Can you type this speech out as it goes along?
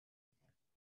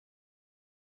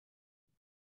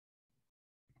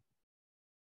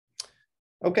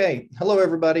Okay, hello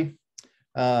everybody.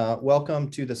 Welcome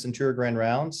to the Centura Grand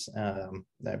Rounds. I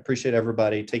appreciate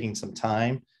everybody taking some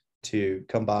time to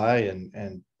come by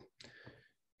and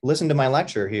listen to my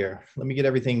lecture here. Let me get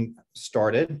everything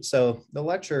started. So the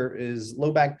lecture is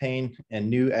low back pain and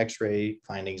new X-ray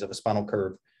findings of a spinal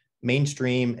curve,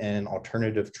 mainstream and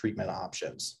alternative treatment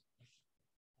options.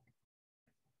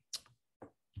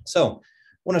 So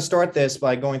I want to start this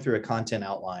by going through a content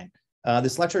outline.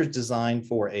 This lecture is designed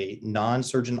for a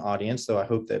non-surgeon audience, so I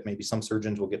hope that maybe some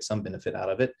surgeons will get some benefit out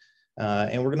of it.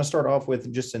 And we're going to start off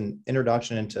with just an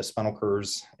introduction into spinal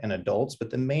curves in adults,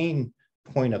 but the main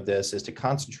point of this is to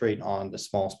concentrate on the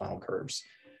small spinal curves.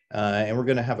 And we're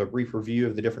going to have a brief review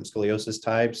of the different scoliosis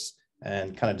types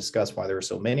and kind of discuss why there are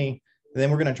so many. And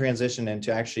then we're going to transition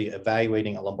into actually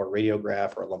evaluating a lumbar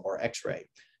radiograph or a lumbar X-ray,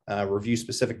 review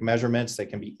specific measurements that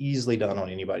can be easily done on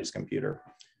anybody's computer.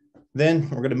 Then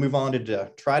we're going to move on to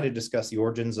try to discuss the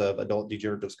origins of adult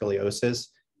degenerative scoliosis.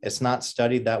 It's not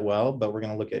studied that well, but we're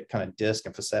going to look at kind of disc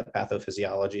and facet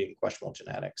pathophysiology and questionable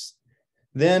genetics.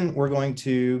 Then we're going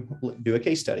to do a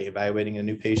case study evaluating a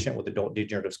new patient with adult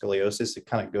degenerative scoliosis to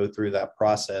kind of go through that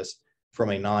process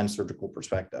from a non-surgical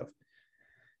perspective.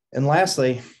 And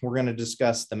lastly, we're going to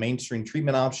discuss the mainstream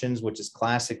treatment options, which is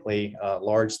classically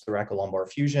large thoracolumbar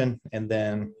fusion, and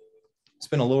then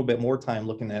spend a little bit more time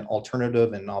looking at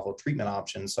alternative and novel treatment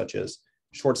options, such as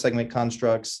short segment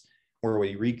constructs, where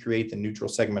we recreate the neutral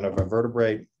segment of a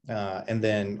vertebrae, and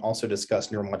then also discuss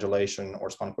neuromodulation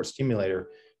or spinal cord stimulator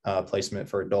placement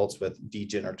for adults with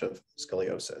degenerative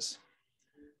scoliosis.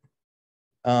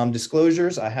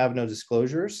 Disclosures, I have no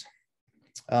disclosures.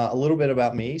 A little bit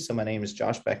about me. So my name is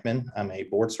Josh Beckman. I'm a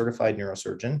board certified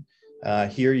neurosurgeon.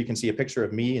 Here you can see a picture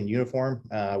of me in uniform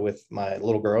with my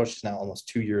little girl. She's now almost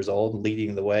 2 years old,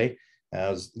 leading the way. I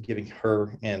was giving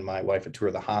her and my wife a tour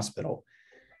of the hospital.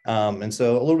 And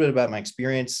so a little bit about my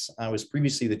experience. I was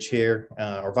previously the chair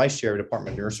or vice chair of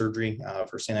Department of Neurosurgery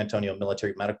for San Antonio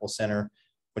Military Medical Center,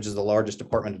 which is the largest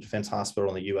Department of Defense hospital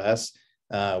in the U.S.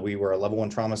 We were a level 1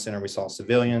 trauma center. We saw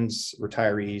civilians,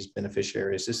 retirees,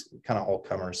 beneficiaries, just kind of all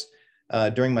comers.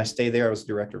 During my stay there, I was the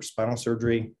director of spinal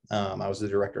surgery. I was the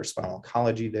director of spinal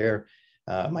oncology there.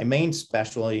 My main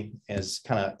specialty is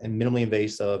kind of minimally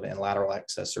invasive and lateral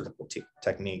access surgical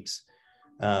techniques.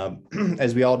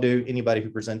 As we all do, anybody who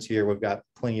presents here, we've got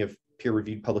plenty of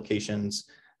peer-reviewed publications,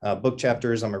 book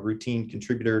chapters. I'm a routine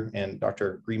contributor in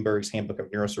Dr. Greenberg's Handbook of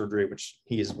Neurosurgery, which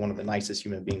he is one of the nicest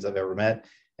human beings I've ever met,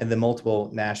 and then multiple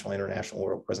national, international,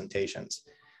 world presentations.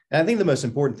 And I think the most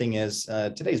important thing is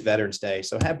today's Veterans Day.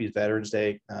 So happy Veterans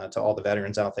Day to all the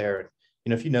veterans out there. You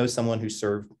know, if you know someone who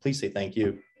served, please say thank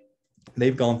you.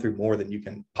 They've gone through more than you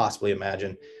can possibly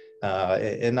imagine,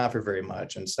 and not for very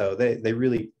much. And so they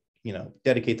really, you know,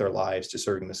 dedicate their lives to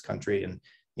serving this country. And,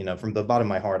 you know, from the bottom of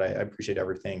my heart, I appreciate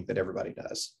everything that everybody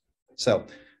does. So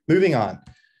moving on.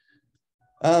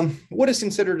 What is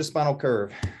considered a spinal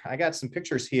curve? I got some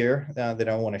pictures here that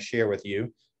I want to share with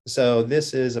you. So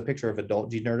this is a picture of adult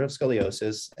degenerative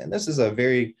scoliosis, and this is a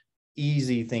very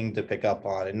easy thing to pick up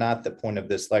on and not the point of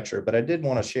this lecture, but I did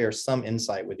want to share some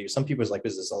insight with you. Some people are like,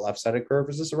 is this a left-sided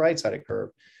curve? Is this a right-sided curve?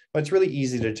 But it's really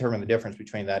easy to determine the difference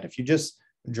between that. If you just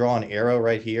draw an arrow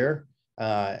right here,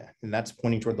 and that's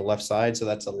pointing toward the left side, so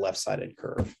that's a left-sided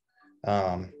curve.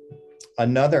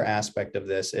 Another aspect of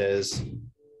this is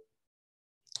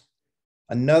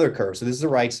another curve. So this is a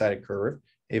right-sided curve.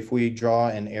 If we draw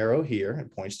an arrow here,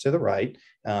 it points to the right.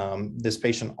 This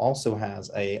patient also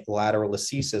has a lateral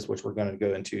ascesis, which we're going to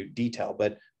go into detail.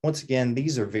 But once again,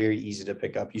 these are very easy to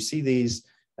pick up. You see these,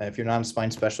 if you're not a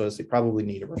spine specialist, you probably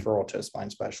need a referral to a spine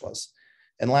specialist.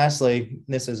 And lastly,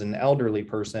 this is an elderly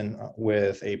person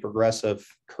with a progressive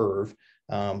curve.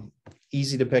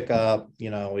 Easy to pick up, you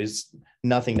know, is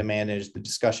nothing to manage. The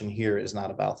discussion here is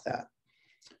not about that.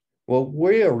 What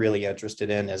we're really interested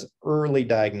in is early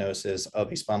diagnosis of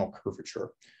a spinal curvature,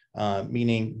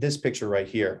 meaning this picture right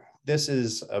here. This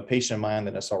is a patient of mine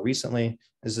that I saw recently.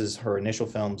 This is her initial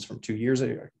films from 2 years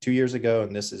ago,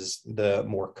 and this is the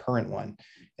more current one.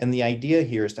 And the idea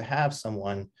here is to have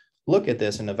someone look at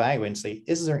this and evaluate and say,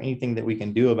 is there anything that we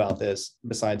can do about this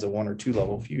besides a 1 or 2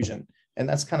 level fusion? And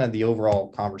that's kind of the overall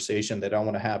conversation that I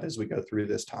want to have as we go through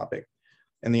this topic.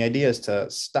 And the idea is to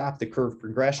stop the curve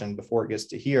progression before it gets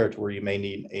to here to where you may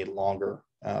need a longer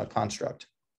construct.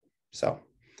 So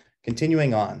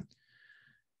continuing on,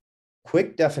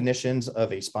 quick definitions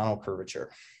of a spinal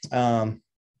curvature. So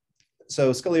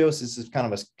scoliosis is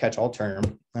kind of a catch-all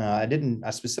term. I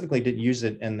specifically didn't use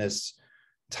it in this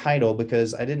title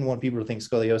because I didn't want people to think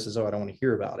scoliosis, oh, I don't want to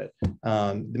hear about it.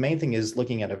 The main thing is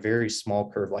looking at a very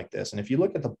small curve like this. And if you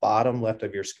look at the bottom left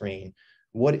of your screen,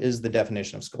 What is the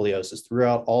definition of scoliosis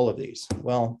throughout all of these?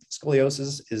 Well,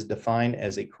 scoliosis is defined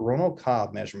as a coronal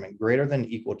cob measurement greater than or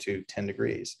equal to 10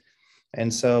 degrees.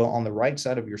 And so on the right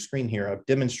side of your screen here, I've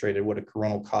demonstrated what a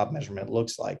coronal cob measurement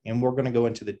looks like. And we're going to go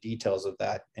into the details of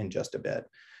that in just a bit.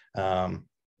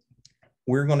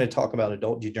 We're going to talk about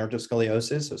adult degenerative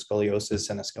scoliosis, so scoliosis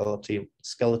and a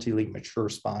skeletally mature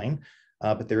spine.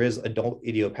 But there is adult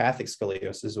idiopathic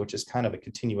scoliosis, which is kind of a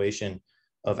continuation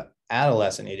of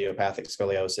adolescent idiopathic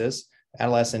scoliosis.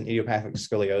 Adolescent idiopathic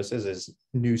scoliosis is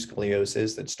new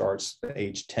scoliosis that starts at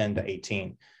age 10 to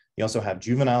 18. You also have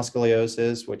juvenile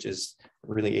scoliosis, which is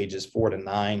really ages 4 to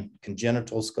 9,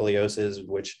 congenital scoliosis,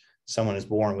 which someone is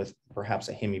born with perhaps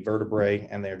a hemivertebrae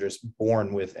and they're just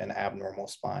born with an abnormal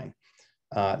spine.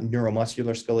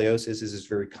 Neuromuscular scoliosis is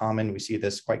very common. We see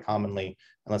this quite commonly,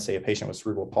 let's say a patient with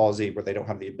cerebral palsy, where they don't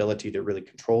have the ability to really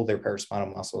control their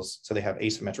paraspinal muscles. So they have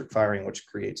asymmetric firing, which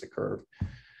creates a curve.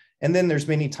 And then there's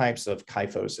many types of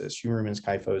kyphosis, Humerman's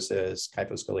kyphosis,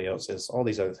 kyphoscoliosis, all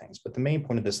these other things. But the main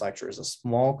point of this lecture is a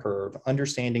small curve,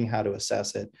 understanding how to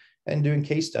assess it, and doing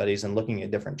case studies and looking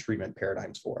at different treatment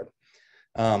paradigms for it.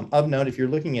 Of note, if you're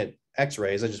looking at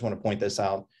x-rays, I just want to point this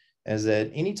out, is that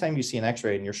anytime you see an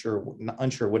x-ray and you're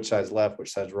unsure which side's left,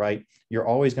 which side's right, you're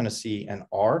always going to see an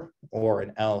R or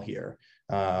an L here.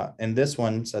 And this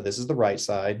one, so this is the right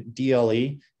side.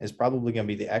 DLE is probably going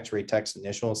to be the x-ray text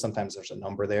initial. Sometimes there's a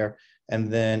number there.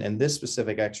 And then in this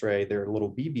specific x-ray, there are little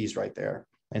BBs right there.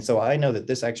 And so I know that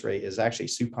this x-ray is actually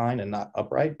supine and not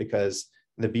upright because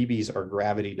the BBs are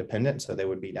gravity dependent. So they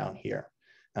would be down here.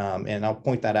 And I'll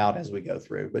point that out as we go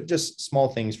through, but just small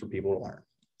things for people to learn.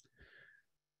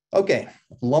 Okay,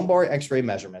 lumbar x-ray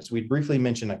measurements. We briefly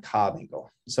mentioned a Cobb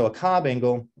angle. So a Cobb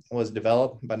angle was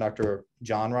developed by Dr.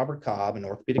 John Robert Cobb, an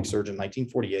orthopedic surgeon in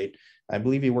 1948. I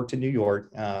believe he worked in New York,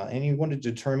 and he wanted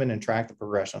to determine and track the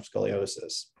progression of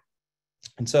scoliosis.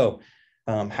 And so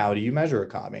how do you measure a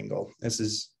Cobb angle? This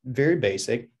is very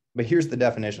basic, but here's the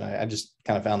definition. I just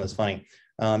kind of found this funny.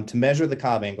 To measure the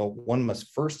Cobb angle, one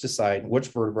must first decide which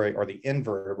vertebrae are the end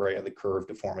vertebrae of the curve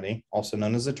deformity, also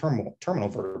known as the terminal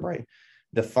vertebrae,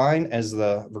 defined as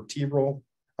the vertebral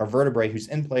or vertebrae whose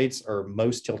end plates are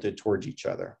most tilted towards each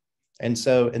other. And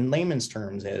so in layman's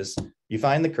terms is you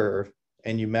find the curve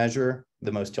and you measure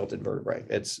the most tilted vertebrae.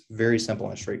 It's very simple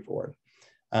and straightforward.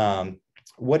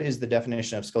 What is the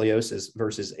definition of scoliosis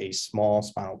versus a small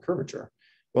spinal curvature?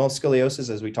 Well, scoliosis,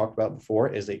 as we talked about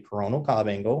before, is a coronal Cobb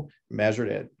angle measured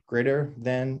at greater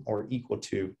than or equal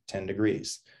to 10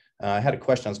 degrees. I had a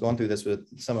question. I was going through this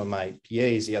with some of my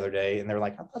PAs the other day, and they're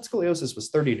like, I thought scoliosis was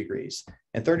 30 degrees.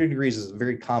 And 30 degrees is a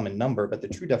very common number, but the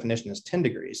true definition is 10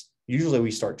 degrees. Usually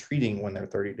we start treating when they're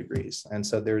 30 degrees. And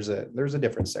so there's a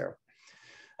difference there.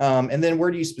 And then where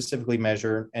do you specifically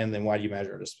measure? And then why do you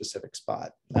measure at a specific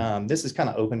spot? This is kind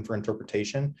of open for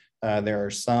interpretation. There are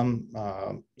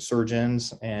some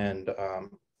surgeons and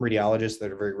radiologists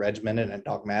that are very regimented and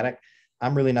dogmatic.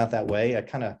 I'm really not that way. I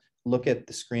kind of look at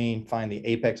the screen, find the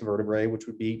apex vertebrae, which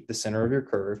would be the center of your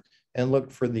curve, and look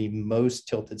for the most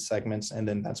tilted segments. And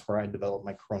then that's where I develop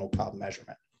my coronal Cobb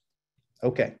measurement.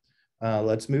 Okay,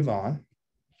 let's move on.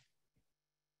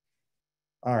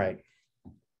 All right.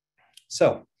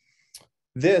 So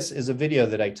this is a video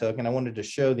that I took, and I wanted to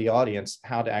show the audience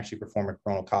how to actually perform a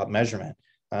coronal Cobb measurement.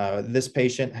 This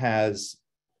patient has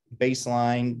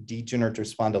baseline degenerative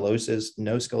spondylosis,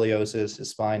 no scoliosis. His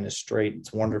spine is straight.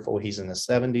 It's wonderful. He's in his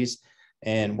 70s.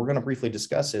 And we're going to briefly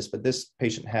discuss this, but this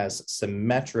patient has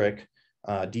symmetric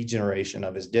degeneration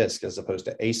of his disc as opposed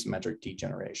to asymmetric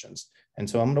degenerations. And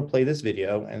so I'm going to play this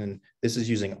video, and this is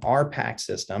using our PAC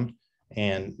system.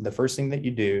 And the first thing that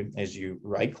you do is you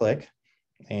right click,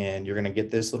 and you're going to get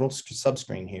this little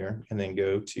subscreen here, and then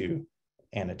go to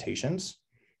annotations.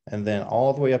 And then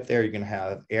all the way up there, you're going to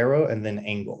have arrow and then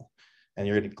angle. And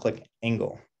you're going to click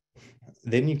angle.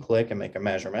 Then you click and make a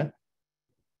measurement.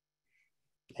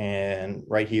 And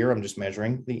right here, I'm just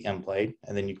measuring the end plate.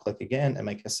 And then you click again and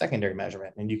make a secondary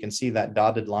measurement. And you can see that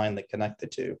dotted line that connect the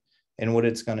two. And what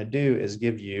it's going to do is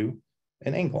give you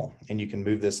an angle. And you can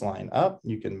move this line up.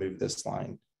 You can move this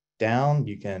line down.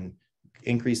 You can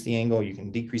increase the angle. You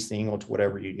can decrease the angle to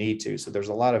whatever you need to. So there's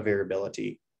a lot of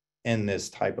variability in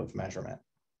this type of measurement.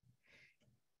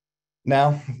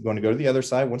 Now, I'm going to go to the other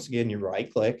side. Once again, you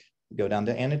right click, go down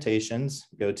to annotations,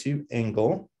 go to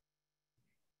angle.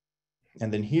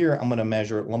 And then here, I'm going to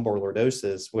measure lumbar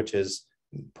lordosis, which is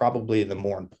probably the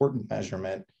more important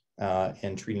measurement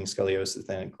in treating scoliosis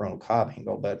than a coronal Cobb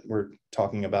angle, but we're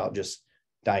talking about just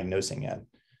diagnosing it.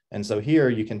 And so here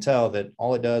you can tell that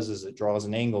all it does is it draws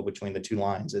an angle between the two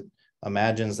lines. It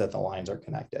imagines that the lines are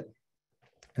connected.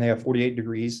 And they have 48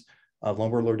 degrees of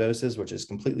lumbar lordosis, which is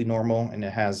completely normal, and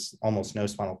it has almost no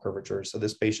spinal curvature. So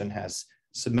this patient has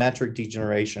symmetric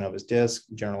degeneration of his disc,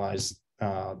 generalized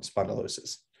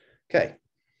spondylosis. Okay,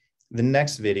 the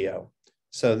next video.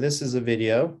 So this is a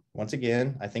video. Once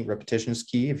again, I think repetition is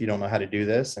key if you don't know how to do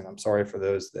this. And I'm sorry for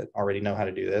those that already know how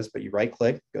to do this, but you right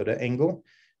click, go to angle.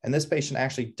 And this patient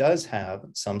actually does have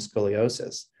some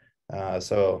scoliosis.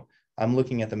 So I'm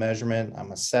looking at the measurement.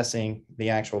 I'm assessing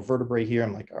the actual vertebrae here.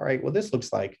 I'm like, all right, well, this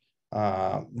looks like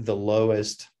the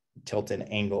lowest tilted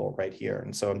angle right here.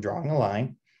 And so I'm drawing a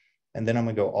line. And then I'm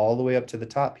going to go all the way up to the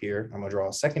top here. I'm going to draw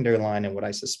a secondary line. And what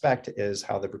I suspect is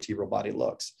how the vertebral body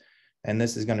looks. And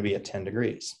this is going to be at 10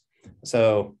 degrees.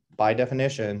 So by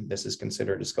definition, this is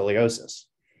considered a scoliosis.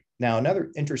 Now,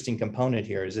 another interesting component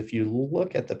here is if you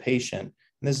look at the patient,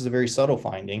 and this is a very subtle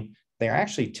finding, they're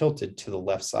actually tilted to the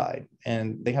left side.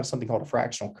 And they have something called a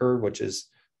fractional curve, which is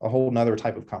a whole nother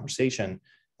type of conversation.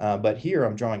 But here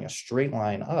I'm drawing a straight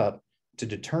line up to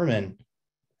determine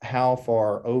how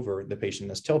far over the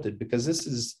patient is tilted, because this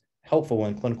is helpful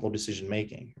in clinical decision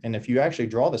making. And if you actually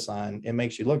draw this line, it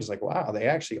makes you look, it's like, wow, they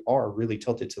actually are really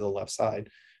tilted to the left side.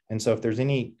 And so if there's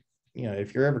any,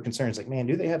 if you're ever concerned, it's like, man,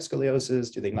 do they have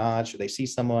scoliosis? Do they not? Should they see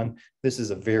someone? This is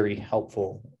a very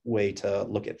helpful way to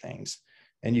look at things.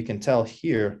 And you can tell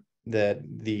here that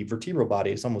the vertebral body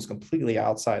is almost completely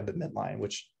outside the midline,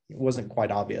 which wasn't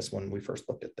quite obvious when we first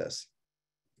looked at this.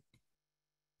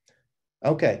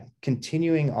 Okay,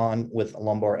 continuing on with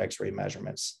lumbar x-ray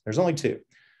measurements. There's only two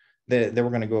that we're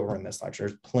going to go over in this lecture.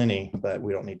 There's plenty, but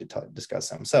we don't need to discuss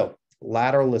them. So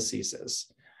lateral listhesis.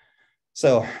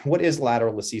 So what is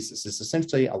lateral listhesis? It's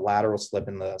essentially a lateral slip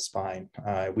in the spine.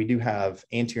 We do have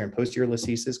anterior and posterior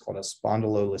listhesis called a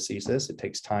spondylolisthesis. It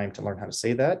takes time to learn how to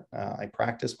say that. I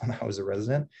practiced when I was a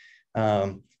resident.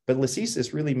 But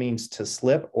listhesis really means to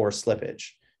slip or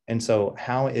slippage. And so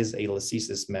how is a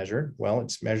listhesis measured? Well,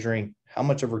 it's measuring how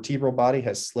much a vertebral body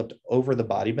has slipped over the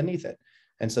body beneath it.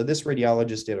 And so this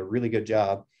radiologist did a really good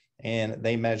job, and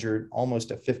they measured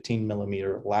almost a 15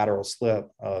 millimeter lateral slip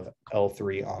of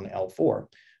L3 on L4,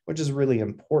 which is really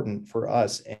important for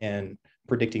us in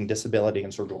predicting disability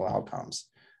and surgical outcomes.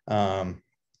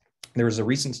 There was a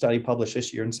recent study published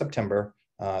this year in September,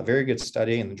 a very good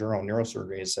study in the Journal of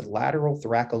Neurosurgery. It said lateral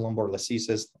thoracolumbar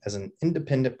listhesis as an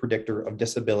independent predictor of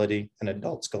disability in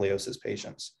adult scoliosis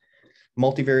patients.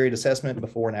 Multivariate assessment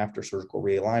before and after surgical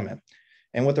realignment.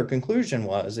 And what their conclusion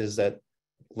was is that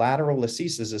lateral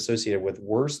listhesis is associated with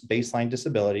worse baseline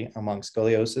disability among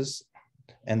scoliosis,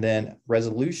 and then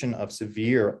resolution of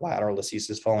severe lateral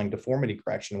listhesis following deformity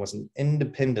correction was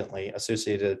independently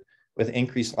associated with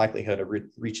increased likelihood of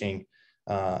reaching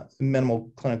minimal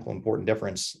clinical important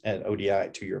difference at ODI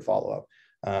 2-year follow-up.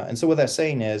 And so what that's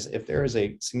saying is if there is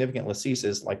a significant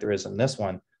listhesis like there is in this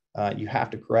one, you have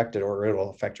to correct it or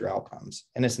it'll affect your outcomes.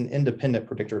 And it's an independent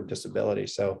predictor of disability.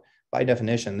 So by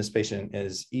definition, this patient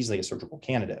is easily a surgical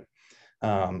candidate.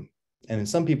 And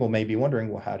some people may be wondering,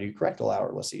 well, how do you correct a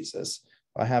lateral listhesis?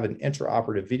 I have an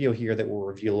intraoperative video here that we'll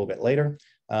review a little bit later,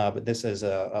 but this is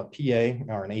a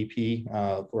PA or an AP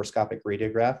fluoroscopic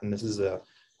radiograph, and this is a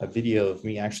video of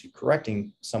me actually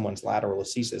correcting someone's lateral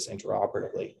listhesis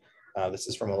intraoperatively. This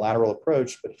is from a lateral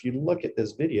approach, but if you look at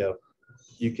this video,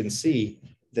 you can see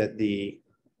that the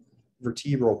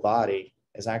vertebral body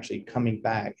is actually coming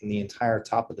back and the entire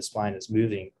top of the spine is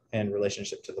moving in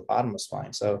relationship to the bottom of the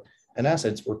spine. So in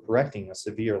essence, we're correcting a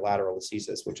severe lateral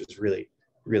listhesis, which is really,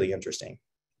 really interesting.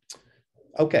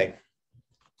 Okay,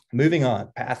 moving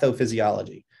on,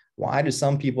 pathophysiology. Why do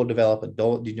some people develop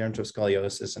adult degenerative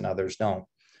scoliosis and others don't?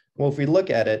 Well, if we look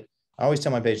at it, I always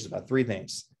tell my patients about three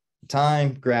things: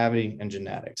 time, gravity, and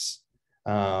genetics.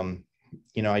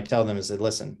 I tell them is that,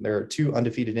 listen, there are two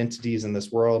undefeated entities in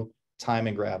this world, time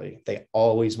and gravity. They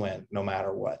always win no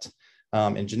matter what.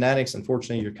 In genetics,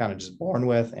 unfortunately, you're kind of just born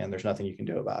with, and there's nothing you can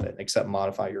do about it except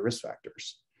modify your risk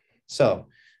factors. So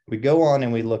we go on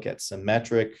and we look at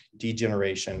symmetric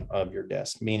degeneration of your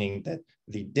disc, meaning that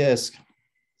the disc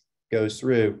goes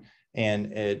through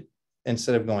and it,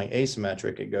 instead of going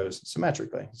asymmetric, it goes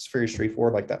symmetrically. It's very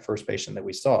straightforward, like that first patient that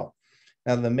we saw.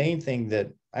 Now, the main thing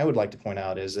that I would like to point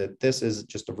out is that this is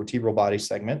just a vertebral body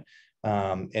segment.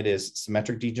 It is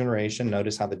symmetric degeneration.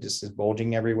 Notice how the disc is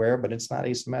bulging everywhere, but it's not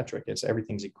asymmetric.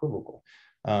 Everything's equivocal.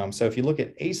 So if you look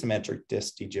at asymmetric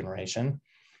disc degeneration,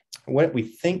 what we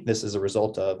think this is a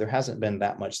result of, there hasn't been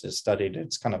that much that's studied.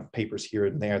 It's kind of papers here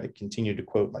and there that continue to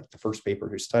quote like the first paper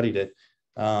who studied it.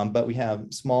 But we have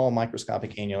small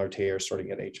microscopic annular tears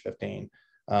starting at age 15,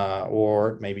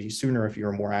 or maybe sooner if you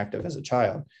were more active as a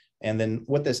child. And then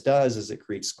what this does is it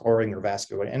creates scarring or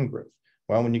vascular ingrowth.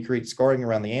 Well, when you create scarring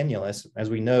around the annulus, as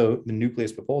we know, the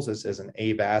nucleus pulposus is an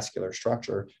avascular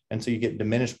structure. And so you get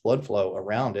diminished blood flow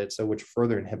around it, so which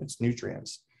further inhibits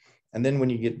nutrients. And then when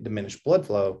you get diminished blood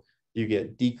flow, you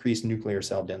get decreased nuclear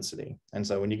cell density. And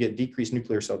so when you get decreased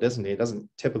nuclear cell density, it doesn't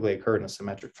typically occur in a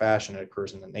symmetric fashion. It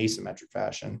occurs in an asymmetric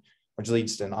fashion, which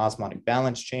leads to an osmotic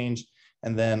balance change.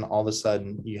 And then all of a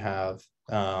sudden you have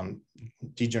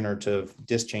degenerative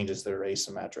disc changes that are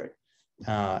asymmetric.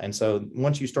 And so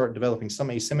once you start developing some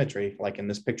asymmetry, like in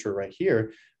this picture right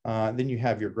here, then you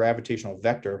have your gravitational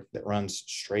vector that runs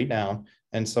straight down.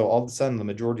 And so all of a sudden, the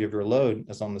majority of your load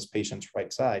is on this patient's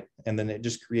right side. And then it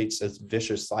just creates this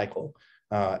vicious cycle.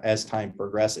 As time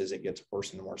progresses, it gets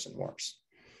worse and worse and worse.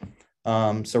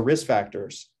 So risk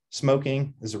factors.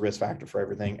 Smoking is a risk factor for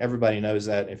everything. Everybody knows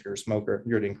that if you're a smoker,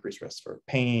 you're at increased risk for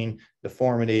pain,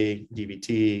 deformity,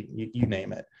 DVT, you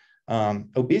name it.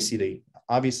 Obesity.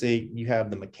 Obviously, you have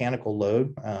the mechanical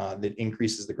load that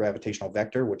increases the gravitational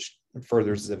vector, which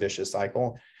furthers the vicious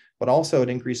cycle, but also it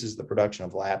increases the production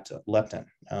of leptin.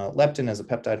 Leptin is a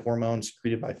peptide hormone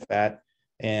secreted by fat,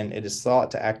 and it is thought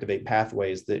to activate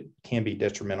pathways that can be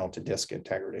detrimental to disc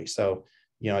integrity. So,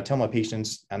 I tell my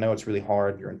patients, I know it's really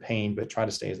hard, you're in pain, but try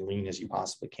to stay as lean as you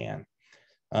possibly can.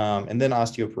 And then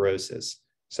osteoporosis.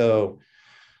 So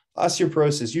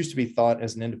osteoporosis used to be thought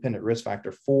as an independent risk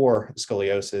factor for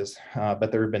scoliosis,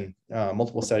 but there have been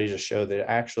multiple studies that show that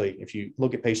actually, if you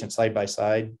look at patients side by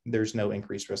side, there's no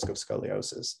increased risk of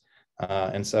scoliosis.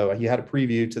 And so you had a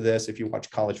preview to this. If you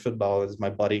watch college football, this is my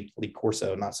buddy, Lee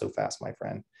Corso, not so fast, my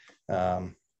friend.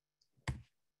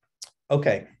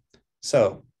 Okay,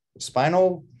 so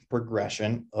spinal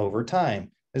progression over time.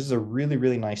 This is a really,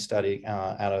 really nice study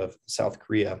out of South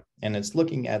Korea, and it's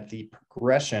looking at the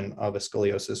progression of a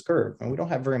scoliosis curve. And we don't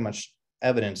have very much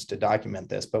evidence to document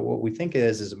this, but what we think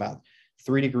is about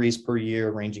 3 degrees per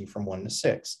year, ranging from 1 to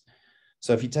 6.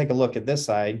 So if you take a look at this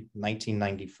side,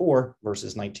 1994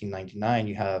 versus 1999,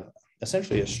 you have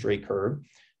essentially a straight curve.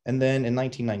 And then in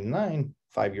 1999,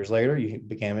 5 years later, you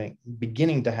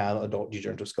beginning to have adult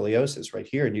degenerative scoliosis right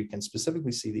here. And you can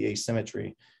specifically see the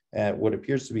asymmetry at what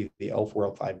appears to be the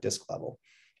L4, L5 disc level.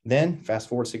 Then fast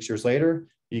forward 6 years later,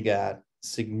 you got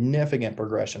significant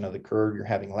progression of the curve. You're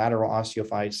having lateral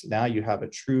osteophytes. Now you have a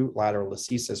true lateral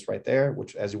ascesis right there,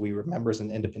 which, as we remember, is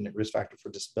an independent risk factor for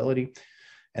disability.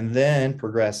 And then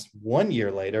progress 1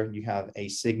 year later, you have a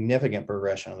significant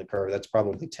progression of the curve. That's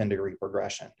probably 10-degree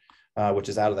progression, which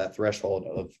is out of that threshold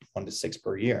of 1 to 6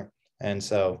 per year. And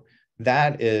so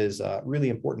that is really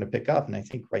important to pick up. And I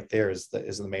think right there is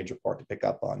the major part to pick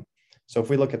up on. So if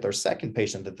we look at their second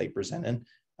patient that they presented,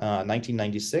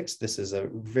 1996, this is a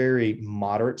very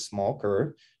moderate small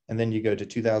curve. And then you go to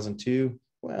 2002,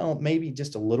 well, maybe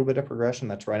just a little bit of progression.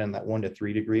 That's right in that 1 to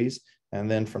 3 degrees. And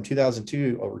then from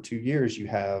 2002, over 2 years, you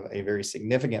have a very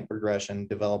significant progression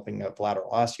developing of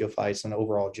lateral osteophytes and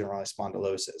overall generalized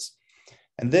spondylosis.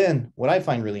 And then what I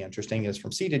find really interesting is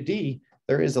from C to D,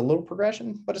 there is a little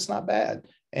progression, but it's not bad.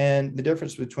 And the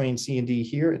difference between C and D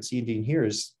here and C and D here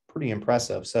is pretty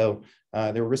impressive. So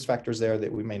there are risk factors there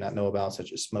that we may not know about,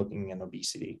 such as smoking and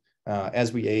obesity.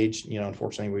 As we age,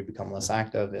 unfortunately, we become less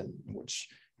active, and which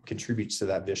contributes to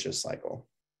that vicious cycle.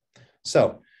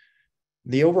 So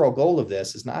the overall goal of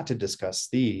this is not to discuss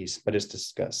these, but is to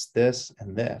discuss this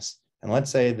and this. And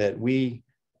let's say that we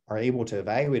are able to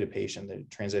evaluate a patient that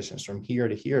transitions from here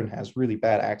to here and has really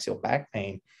bad axial back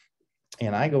pain.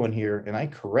 And I go in here and I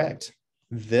correct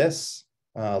this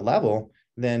level,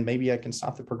 then maybe I can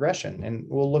stop the progression. And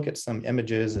we'll look at some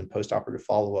images and postoperative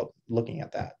follow-up looking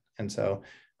at that. And so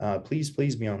please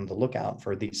be on the lookout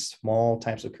for these small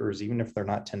types of curves, even if they're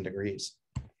not 10 degrees.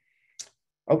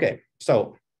 Okay,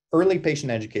 so early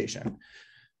patient education.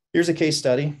 Here's a case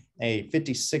study, a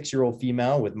 56-year-old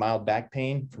female with mild back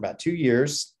pain for about 2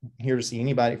 years, here to see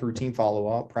anybody for routine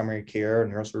follow-up, primary care,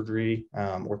 neurosurgery,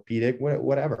 orthopedic,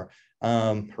 whatever.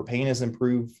 Her pain has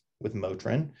improved with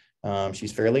Motrin.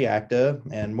 She's fairly active,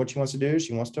 and what she wants to do is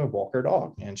she wants to walk her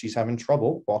dog, and she's having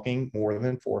trouble walking more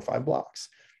than 4 or 5 blocks.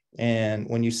 And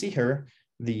when you see her,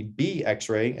 the B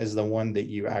x-ray is the one that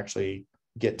you actually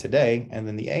get today, and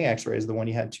then the A x-ray is the one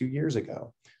you had 2 years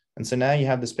ago. And so now you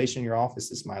have this patient in your office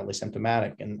that's mildly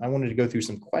symptomatic. And I wanted to go through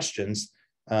some questions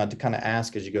to kind of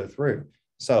ask as you go through.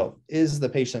 So is the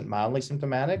patient mildly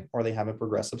symptomatic, or they have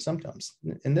progressive symptoms?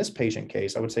 In this patient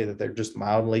case, I would say that they're just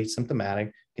mildly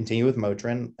symptomatic, continue with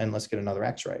Motrin, and let's get another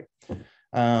x-ray.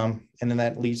 And then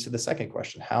that leads to the second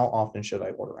question: how often should I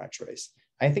order x-rays?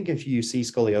 I think if you see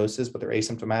scoliosis, but they're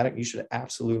asymptomatic, you should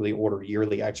absolutely order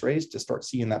yearly x-rays to start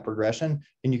seeing that progression,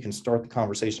 and you can start the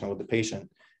conversation with the patient.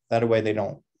 That way they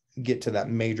don't get to that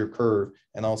major curve,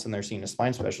 and all of a sudden they're seeing a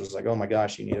spine specialist, like, oh my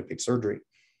gosh, you need a big surgery.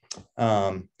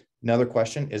 Another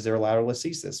question, is there lateral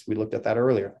ascesis? We looked at that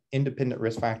earlier. Independent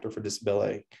risk factor for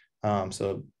disability.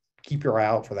 So keep your eye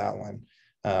out for that one.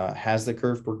 Has the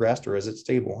curve progressed or is it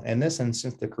stable? In this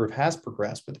instance, the curve has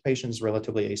progressed, but the patient is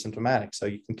relatively asymptomatic, so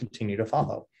you can continue to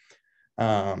follow.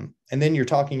 And then you're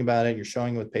talking about it, you're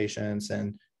showing it with patients,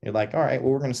 and you're like, all right,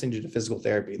 well, we're going to send you to physical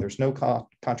therapy. There's no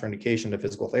contraindication to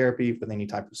physical therapy with any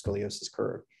type of scoliosis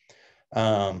curve.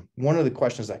 One of the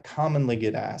questions that commonly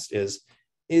get asked is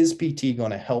PT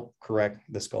going to help correct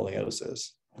the scoliosis?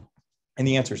 And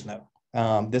the answer is no.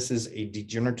 This is a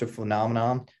degenerative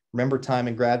phenomenon. Remember, time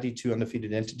and gravity, two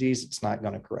undefeated entities. It's not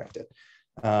going to correct it.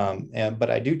 But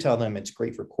I do tell them it's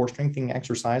great for core strengthening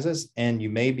exercises, and you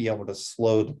may be able to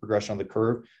slow the progression of the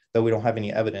curve, though we don't have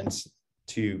any evidence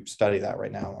to study that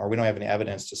right now, or we don't have any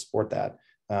evidence to support that.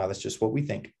 That's just what we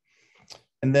think.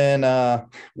 And then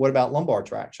what about lumbar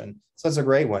traction? So that's a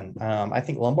great one. I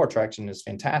think lumbar traction is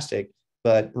fantastic,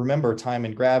 but remember, time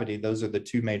and gravity, those are the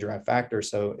two major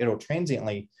factors. So it'll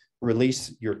transiently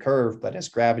release your curve, but as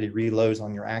gravity reloads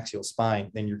on your axial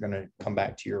spine, then you're going to come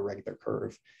back to your regular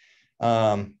curve.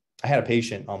 I had a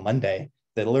patient on Monday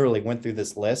that literally went through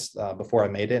this list before I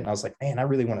made it. And I was like, man, I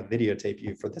really want to videotape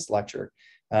you for this lecture.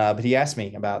 But he asked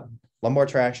me about lumbar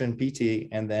traction, PT,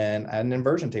 and then an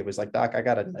inversion table. He's like, doc, I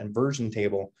got an inversion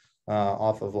table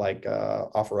off of like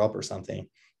OfferUp or something.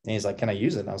 And he's like, can I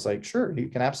use it? And I was like, sure, you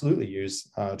can absolutely use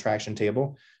a traction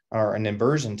table or an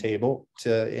inversion table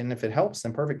and if it helps,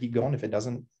 then perfect, keep going. If it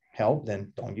doesn't help,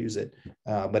 then don't use it.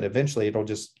 But eventually it'll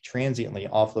just transiently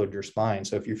offload your spine.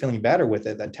 So if you're feeling better with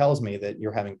it, that tells me that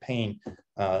you're having pain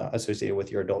associated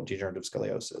with your adult degenerative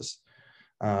scoliosis.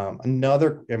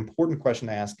 Another important question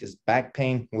to ask is back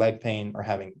pain, leg pain, or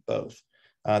having both.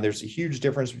 There's a huge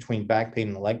difference between back pain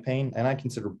and leg pain, and I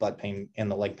consider butt pain in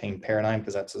the leg pain paradigm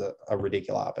because that's a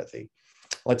radiculopathy.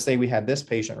 Let's say we had this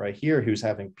patient right here who's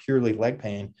having purely leg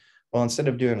pain. Well, instead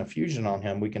of doing a fusion on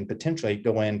him, we can potentially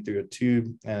go in through a tube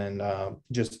and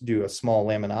just do a small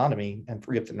laminotomy and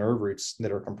free up the nerve roots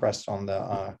that are compressed on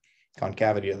the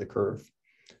concavity of the curve.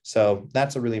 So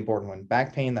that's a really important one.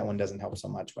 Back pain, that one doesn't help so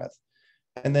much with.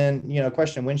 And then,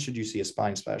 question, when should you see a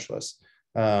spine specialist?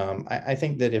 I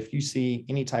think that if you see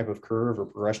any type of curve or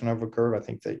progression of a curve, I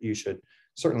think that you should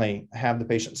certainly have the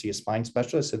patient see a spine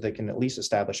specialist so they can at least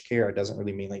establish care. It doesn't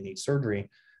really mean they need surgery,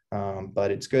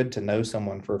 but it's good to know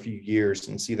someone for a few years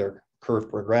and see their curve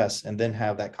progress and then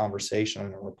have that conversation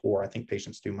and a rapport. I think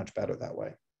patients do much better that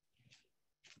way.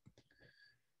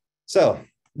 So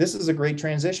this is a great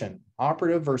transition: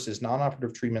 operative versus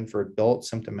non-operative treatment for adult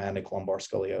symptomatic lumbar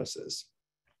scoliosis.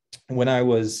 When I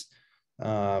was,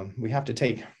 we have to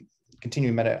take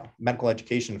continuing medical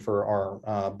education for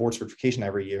our board certification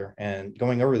every year, and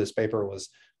going over this paper was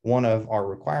one of our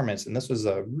requirements. And this was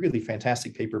a really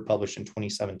fantastic paper published in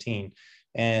 2017.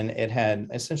 And it had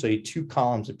essentially 2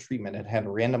 columns of treatment. It had a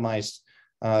randomized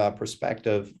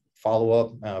prospective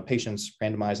follow-up, patients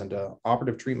randomized into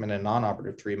operative treatment and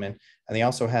non-operative treatment. And they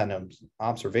also had an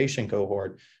observation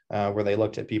cohort where they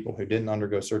looked at people who didn't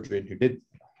undergo surgery and who did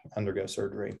undergo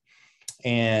surgery.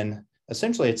 And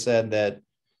essentially it said that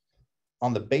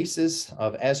on the basis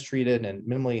of as treated and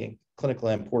minimally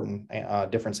clinically important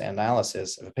difference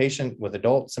analysis, if a patient with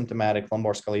adult symptomatic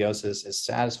lumbar scoliosis is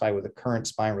satisfied with the current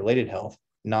spine-related health,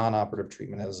 non-operative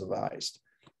treatment is advised,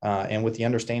 and with the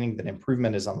understanding that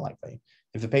improvement is unlikely.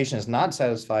 If the patient is not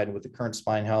satisfied with the current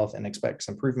spine health and expects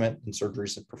improvement, then surgery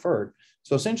is preferred.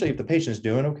 So essentially, if the patient is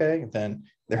doing okay, then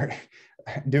they're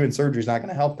doing surgery is not going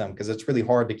to help them because it's really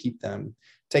hard to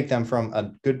take them from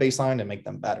a good baseline and make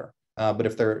them better. But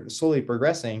if they're slowly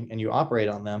progressing and you operate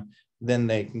on them, then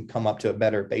they can come up to a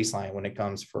better baseline when it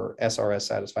comes for SRS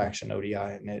satisfaction, ODI,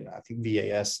 and I think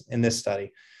VAS in this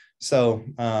study. So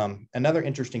another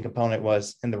interesting component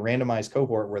was in the randomized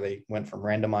cohort where they went from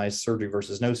randomized surgery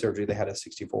versus no surgery, they had a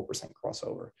 64%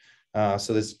 crossover.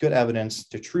 So there's good evidence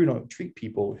to treat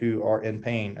people who are in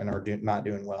pain and are not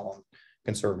doing well on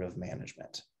conservative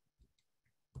management.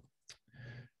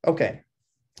 Okay,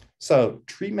 so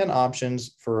treatment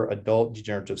options for adult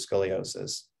degenerative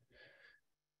scoliosis.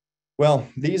 Well,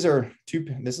 this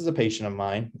is a patient of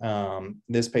mine.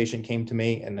 This patient came to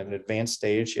me in an advanced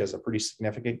stage. She has a pretty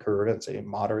significant curve. It's a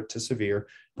moderate to severe.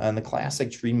 And the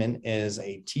classic treatment is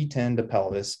a T10 to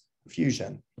pelvis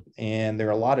fusion. And there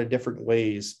are a lot of different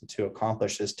ways to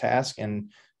accomplish this task.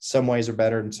 And some ways are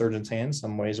better in surgeon's hands.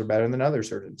 Some ways are better than other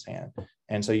surgeon's hand.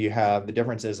 And so you have the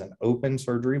differences in open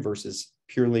surgery versus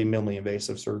purely minimally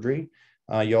invasive surgery.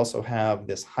 You also have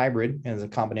this hybrid as a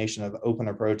combination of open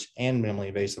approach and minimally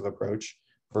invasive approach.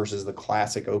 versus the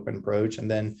classic open approach. And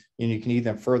then you can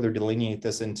even further delineate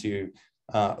this into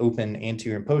open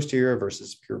anterior and posterior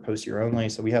versus pure posterior only.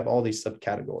 So we have all these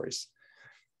subcategories.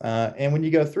 And when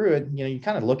you go through it, you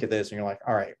kind of look at this and you're like,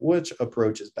 all right, which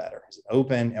approach is better? Is it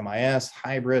open, MIS,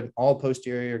 hybrid, all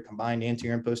posterior, combined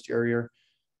anterior and posterior?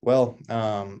 Well,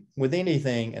 with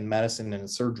anything in medicine and in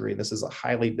surgery, this is a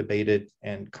highly debated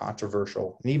and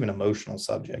controversial and even emotional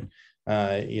subject.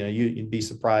 You'd be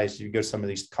surprised. You go to some of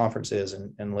these conferences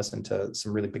and listen to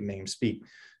some really big names speak.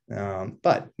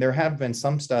 But there have been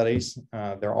some studies,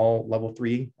 they're all level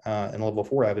 3 and level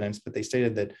 4 evidence, but they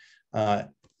stated that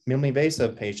minimally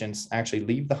invasive patients actually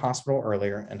leave the hospital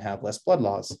earlier and have less blood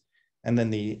loss. And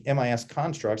then the MIS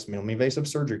constructs, minimally invasive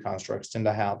surgery constructs, tend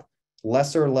to have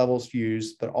lesser levels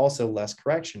fused, but also less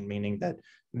correction, meaning that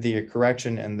the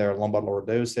correction in their lumbar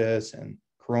lordosis and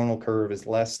coronal curve is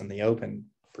less than the open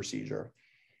procedure.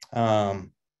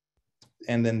 And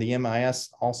then the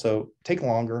MIS also take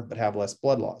longer, but have less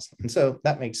blood loss. And so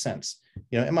that makes sense.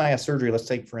 MIS surgery, let's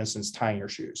take, for instance, tying your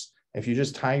shoes. If you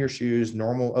just tie your shoes,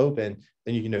 normal open,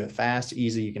 then you can do it fast,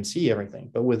 easy, you can see everything.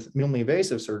 But with minimally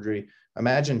invasive surgery,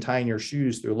 imagine tying your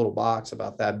shoes through a little box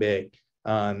about that big.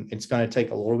 It's going to take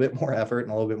a little bit more effort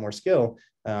and a little bit more skill,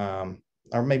 or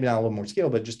maybe not a little more skill,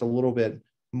 but just a little bit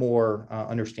more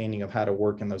understanding of how to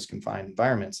work in those confined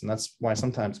environments. And that's why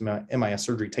sometimes MIS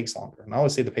surgery takes longer. And I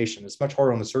always say the patient, it's much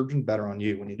harder on the surgeon, better on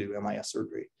you when you do MIS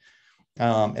surgery.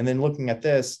 And then looking at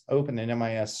this, open and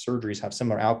MIS surgeries have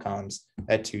similar outcomes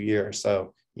at 2 years.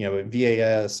 So,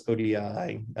 VAS,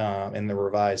 ODI, and the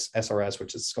revised SRS,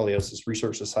 which is Scoliosis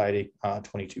Research Society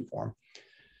 22 form.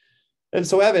 And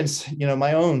so Evans,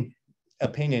 my own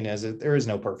opinion is that there is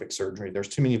no perfect surgery. There's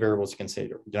too many variables to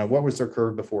consider. What was their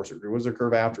curve before surgery? What was their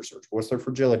curve after surgery? What's their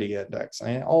fragility index?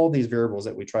 And all these variables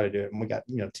that we try to do. And we got,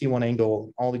 T1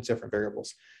 angle, all these different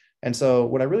variables. And so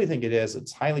what I really think it is,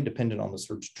 it's highly dependent on the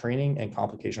surgeon training and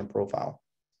complication profile.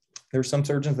 There's some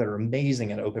surgeons that are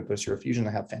amazing at open posterior fusion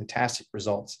that have fantastic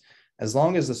results. As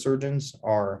long as the surgeons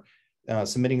are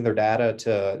submitting their data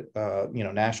to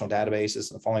national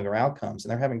databases and following their outcomes,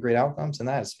 and they're having great outcomes, and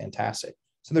that is fantastic.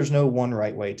 So there's no one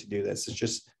right way to do this. It's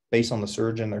just based on the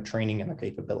surgeon, their training, and their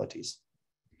capabilities.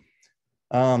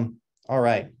 All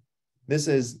right. This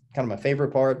is kind of my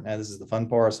favorite part, and this is the fun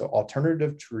part. So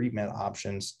alternative treatment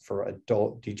options for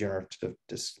adult degenerative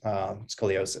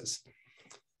scoliosis.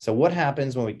 So what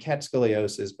happens when we catch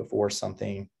scoliosis before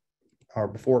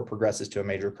it progresses to a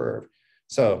major curve?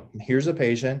 So here's a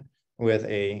patient with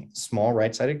a small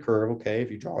right-sided curve. Okay, if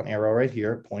you draw an arrow right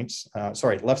here, it points,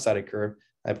 left-sided curve,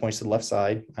 that points to the left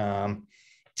side. And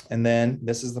then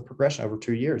this is the progression over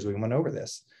 2 years. We went over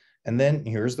this. And then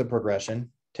here's the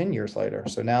progression 10 years later.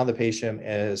 So now the patient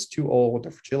is too old,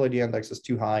 the fragility index is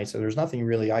too high. So there's nothing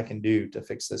really I can do to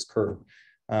fix this curve.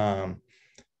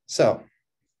 So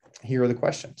here are the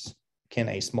questions. Can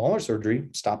a smaller surgery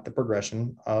stop the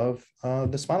progression of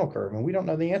the spinal curve? And we don't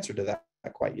know the answer to that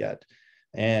quite yet.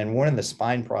 And one of the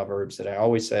spine proverbs that I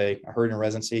always say, I heard in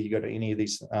residency, you go to any of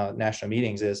these national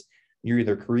meetings, is you're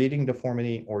either creating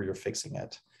deformity or you're fixing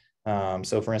it.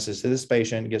 So for instance, if this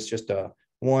patient gets just a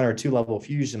 1 or 2 level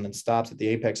fusion that stops at the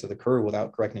apex of the curve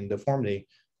without correcting deformity,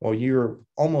 well, you're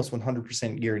almost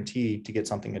 100% guaranteed to get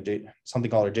something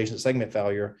called adjacent segment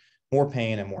failure, more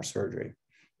pain and more surgery.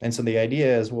 And so the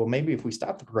idea is, well, maybe if we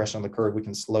stop the progression of the curve, we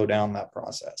can slow down that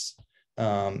process.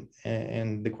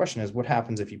 And the question is, what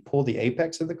happens if you pull the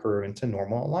apex of the curve into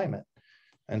normal alignment?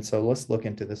 And so let's look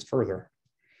into this further.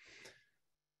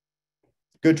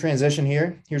 Good transition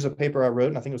here. Here's a paper I wrote,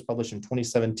 and I think it was published in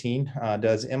 2017.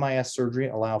 Does MIS surgery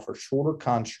allow for shorter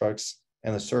constructs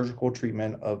in the surgical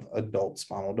treatment of adult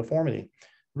spinal deformity?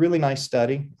 Really nice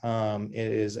study. It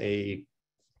is a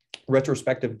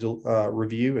retrospective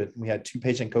review. We had 2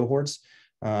 patient cohorts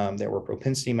that were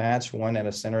propensity matched, one at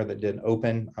a center that did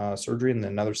open surgery and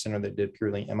another center that did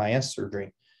purely MIS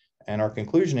surgery. And our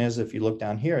conclusion is, if you look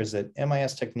down here, is that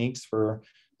MIS techniques for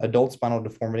adult spinal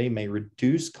deformity may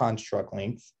reduce construct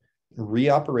length,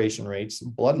 reoperation rates,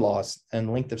 blood loss,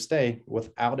 and length of stay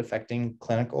without affecting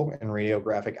clinical and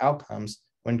radiographic outcomes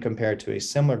when compared to a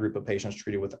similar group of patients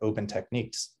treated with open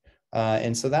techniques.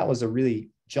 And so that was a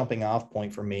really jumping off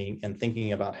point for me in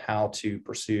thinking about how to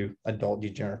pursue adult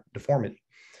degenerative deformity.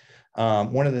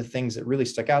 One of the things that really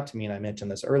stuck out to me, and I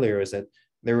mentioned this earlier, is that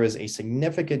there was a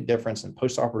significant difference in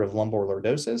postoperative lumbar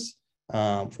lordosis,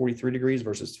 43 degrees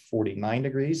versus 49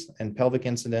 degrees, and pelvic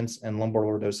incidence and lumbar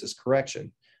lordosis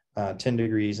correction, 10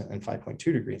 degrees and 5.2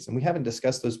 degrees. And we haven't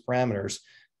discussed those parameters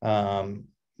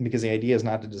because the idea is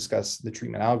not to discuss the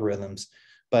treatment algorithms.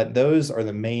 but those are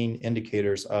the main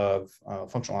indicators of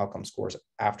functional outcome scores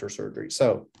after surgery.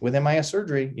 So with MIS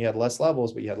surgery, you had less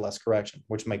levels, but you had less correction,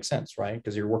 which makes sense, right?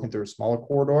 Because you're working through a smaller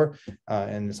corridor,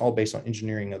 and it's all based on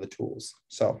engineering of the tools.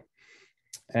 So,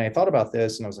 and I thought about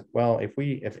this and I was like, well, if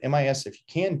MIS, if you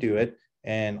can do it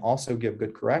and also give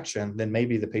good correction, then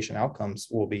maybe the patient outcomes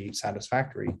will be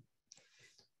satisfactory.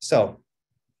 So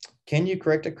can you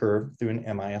correct a curve through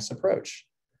an MIS approach?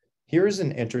 Here is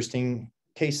an interesting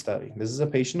case study. This is a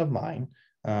patient of mine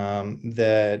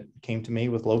that came to me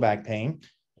with low back pain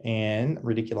and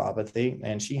radiculopathy,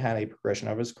 and she had a progression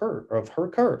of her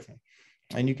curve.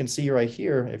 And you can see right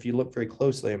here, if you look very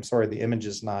closely, I'm sorry, the image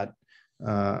is not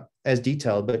as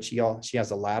detailed, but she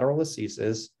has a lateral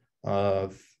ascesis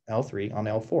of L3 on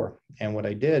L4. And what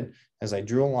I did is I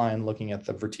drew a line looking at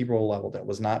the vertebral level that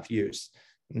was not fused.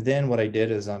 And then what I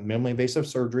did is a minimally invasive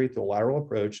surgery through a lateral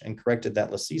approach and corrected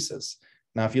that ascesis.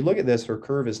 Now, if you look at this, her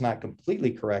curve is not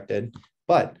completely corrected,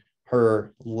 but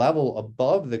her level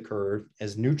above the curve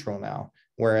is neutral now,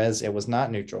 whereas it was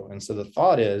not neutral. And so the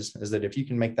thought is that if you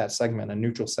can make that segment a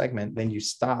neutral segment, then you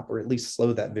stop or at least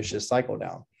slow that vicious cycle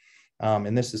down.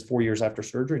 And this is 4 years after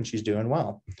surgery, and she's doing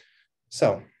well.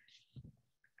 So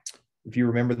if you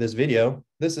remember this video,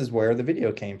 this is where the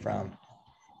video came from.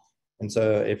 And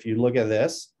so if you look at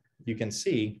this, you can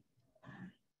see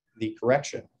the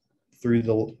correction through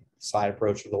the side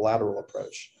approach or the lateral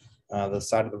approach. The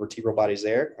side of the vertebral body is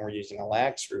there, and we're using a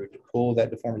lag screw to pull that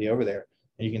deformity over there.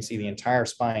 And you can see the entire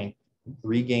spine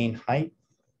regain height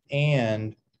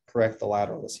and correct the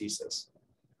lateral ascesis.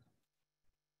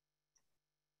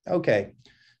 Okay,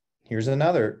 here's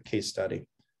another case study.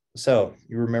 So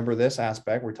you remember this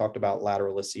aspect, we talked about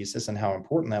lateral ascesis and how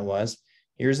important that was.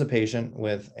 Here's a patient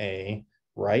with a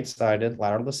right-sided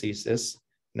lateral ascesis.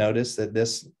 Notice that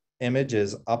this image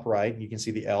is upright. You can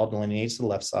see the L delineates the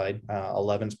left side.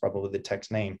 11 is probably the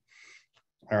text name.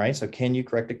 All right, so can you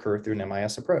correct a curve through an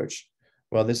MIS approach?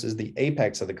 Well, this is the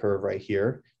apex of the curve right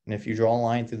here. And if you draw a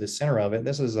line through the center of it,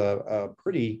 this is a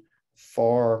pretty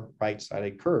far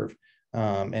right-sided curve.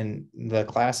 And the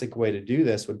classic way to do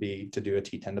this would be to do a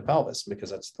T10 to pelvis,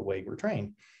 because that's the way we're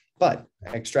trained. But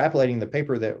extrapolating the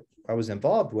paper that I was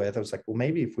involved with, I was like, well,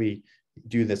 maybe if we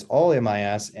do this all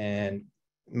MIS and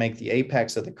make the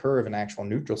apex of the curve an actual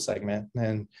neutral segment,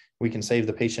 then we can save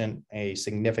the patient a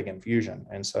significant fusion.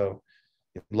 And so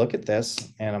look at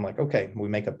this, and I'm like, okay, we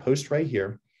make a post right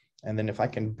here. And then if I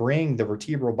can bring the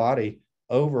vertebral body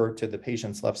over to the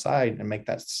patient's left side and make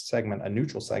that segment a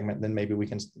neutral segment, then maybe we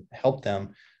can help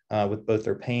them with both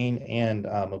their pain and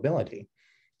mobility.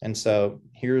 And so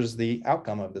here's the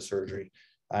outcome of the surgery.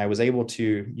 I was able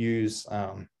to use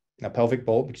a pelvic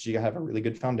bolt, because you have a really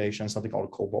good foundation, something called a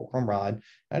cobalt chrome rod.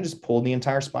 And I just pulled the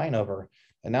entire spine over.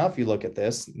 And now if you look at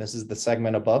this, this is the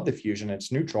segment above the fusion,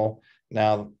 it's neutral.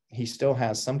 Now he still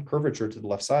has some curvature to the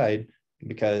left side,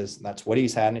 because that's what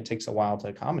he's had, and it takes a while to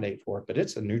accommodate for it, but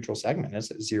it's a neutral segment. It's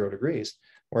at 0 degrees.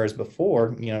 Whereas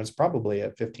before, it's probably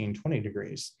at 15, 20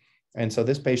 degrees. And so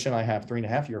this patient I have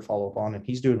 3.5-year follow-up on, and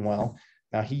he's doing well.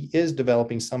 Now he is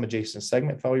developing some adjacent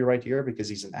segment failure right here, because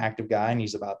he's an active guy and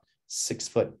he's about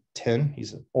 6'10".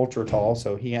 He's ultra tall,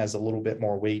 so he has a little bit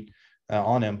more weight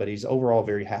on him, but he's overall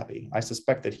very happy. I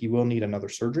suspect that he will need another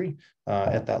surgery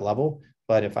at that level,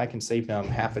 but if I can save him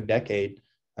half a decade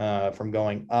from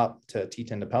going up to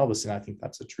T10 to pelvis, and I think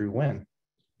that's a true win.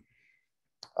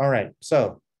 All right,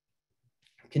 so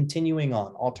continuing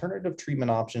on, alternative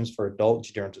treatment options for adult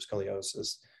degenerative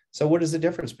scoliosis. So what is the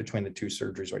difference between the two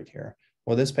surgeries right here?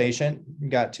 Well, this patient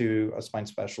got to a spine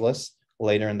specialist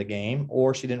later in the game,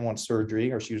 or she didn't want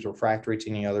surgery, or she was refractory to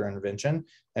any other intervention.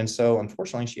 And so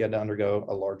unfortunately, she had to undergo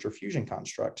a larger fusion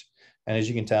construct. And as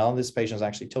you can tell, this patient is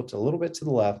actually tilted a little bit to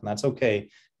the left, and that's okay.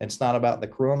 It's not about the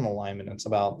coronal alignment, it's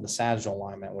about the sagittal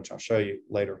alignment, which I'll show you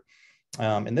later.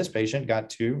 And this patient got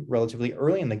to relatively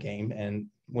early in the game and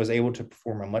was able to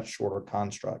perform a much shorter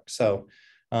construct. So,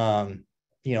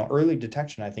 early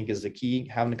detection, I think, is the key,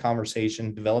 having a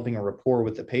conversation, developing a rapport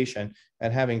with the patient,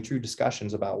 and having true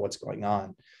discussions about what's going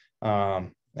on.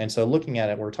 And so looking at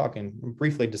it, we're talking,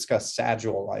 briefly discuss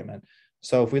sagittal alignment.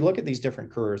 So if we look at these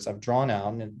different curves I've drawn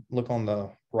out, and look on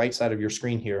the right side of your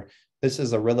screen here, this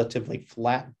is a relatively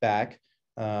flat back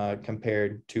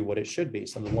compared to what it should be.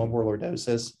 So the lumbar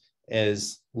lordosis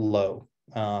is low.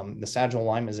 The sagittal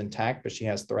alignment is intact, but she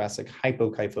has thoracic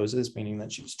hypokyphosis, meaning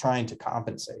that she's trying to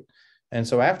compensate. And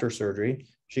so after surgery,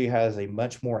 she has a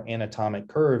much more anatomic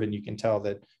curve, and you can tell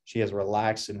that she has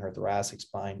relaxed in her thoracic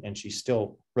spine, and she's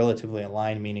still relatively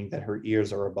aligned, meaning that her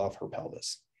ears are above her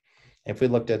pelvis. If we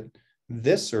looked at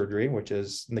this surgery, which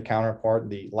is the counterpart,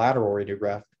 the lateral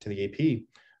radiograph to the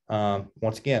AP,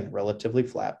 once again, relatively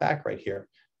flat back right here.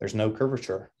 there's no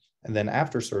curvature. And then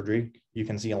after surgery, you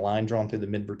can see a line drawn through the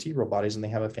mid-vertebral bodies, and they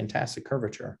have a fantastic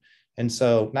curvature. And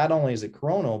so not only is it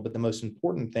coronal, but the most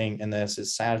important thing in this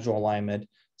is sagittal alignment,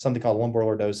 something called lumbar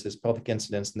lordosis, pelvic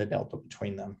incidence, and the delta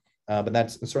between them. But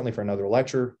that's certainly for another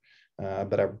lecture,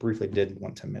 but I briefly did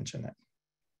want to mention it.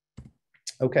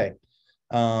 Okay,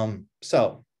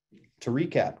 so to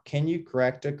recap, can you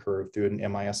correct a curve through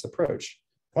an MIS approach?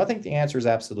 Well, I think the answer is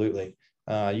absolutely.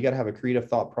 You got to have a creative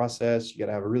thought process. You got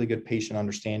to have a really good patient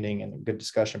understanding and a good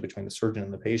discussion between the surgeon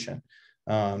and the patient.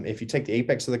 If you take the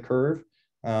apex of the curve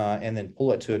and then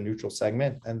pull it to a neutral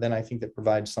segment, and then I think that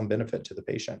provides some benefit to the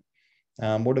patient.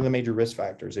 What are the major risk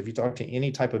factors? If you talk to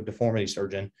any type of deformity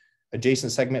surgeon,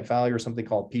 adjacent segment failure, something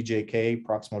called PJK,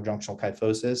 proximal junctional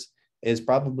kyphosis, is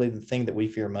probably the thing that we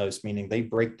fear most, meaning they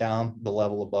break down the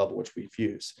level above which we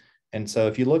fuse. And so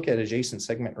if you look at adjacent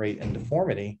segment rate and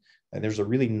deformity, there's a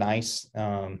really nice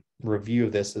review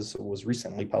of this. This was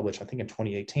recently published, I think in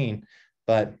 2018,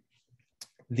 but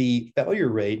the failure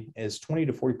rate is 20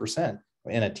 to 40%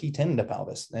 in a T10 to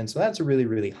pelvis. And so that's a really,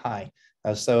 really high.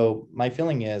 So my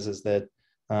feeling is that,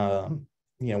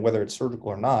 whether it's surgical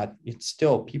or not, it's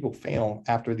still people fail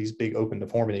after these big open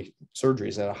deformity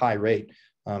surgeries at a high rate,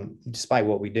 despite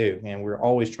what we do. And we're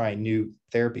always trying new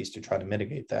therapies to try to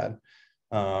mitigate that.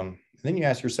 Then you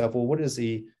ask yourself, well, what is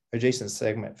the adjacent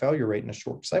segment failure rate in a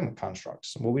short segment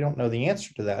constructs? Well, we don't know the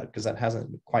answer to that because that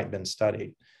hasn't quite been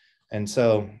studied. And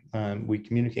so we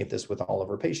communicate this with all of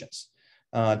our patients.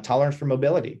 Tolerance for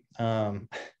mobility.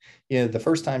 The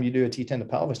first time you do a T10 to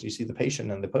pelvis, you see the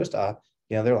patient in the post-op,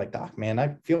 they're like, doc, man,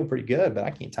 I feel pretty good, but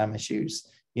I can't tie my shoes,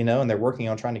 and they're working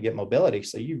on trying to get mobility.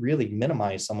 So you really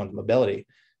minimize someone's mobility.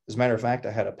 As a matter of fact,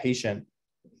 I had a patient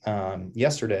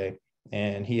yesterday,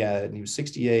 and he was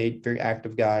 68, very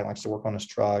active guy, likes to work on his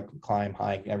truck, climb,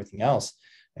 hike, and everything else.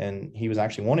 And he was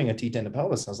actually wanting a T10 to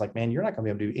pelvis. And I was like, man, you're not going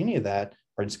to be able to do any of that,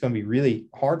 or it's going to be really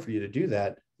hard for you to do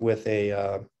that with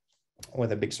a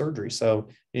big surgery. So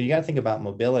you got to think about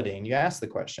mobility, and you ask the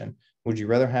question, would you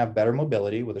rather have better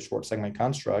mobility with a short segment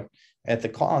construct at the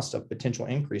cost of potential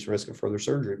increased risk of further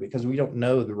surgery? Because we don't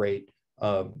know the rate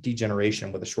of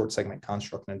degeneration with a short segment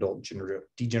construct in adult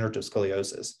degenerative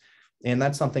scoliosis. And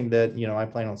that's something that, I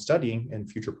plan on studying in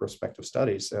future prospective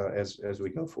studies as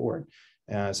we go forward,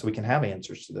 so we can have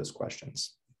answers to those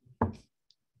questions.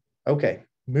 Okay,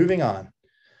 moving on.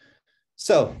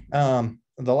 So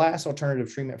the last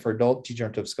alternative treatment for adult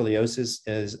degenerative scoliosis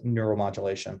is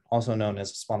neuromodulation, also known as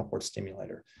a spinal cord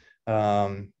stimulator.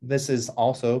 This is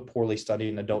also poorly studied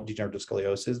in adult degenerative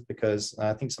scoliosis because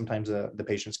I think sometimes the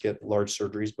patients get large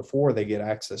surgeries before they get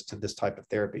access to this type of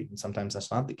therapy, and sometimes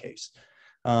that's not the case.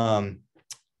 The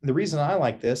reason I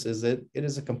like this is that it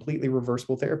is a completely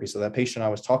reversible therapy. So that patient I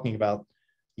was talking about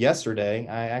yesterday,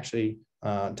 I actually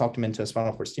talked him into a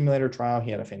spinal cord stimulator trial.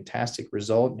 He had a fantastic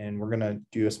result, and we're going to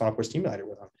do a spinal cord stimulator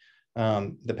with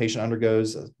him. The patient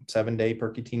undergoes a 7-day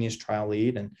percutaneous trial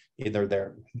lead, and either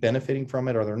they're benefiting from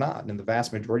it or they're not. And the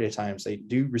vast majority of times they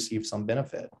do receive some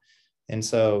benefit. And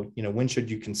so, when should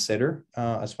you consider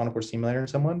a spinal cord stimulator in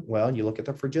someone? Well, you look at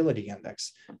the fragility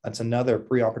index. That's another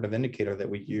preoperative indicator that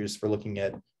we use for looking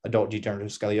at adult degenerative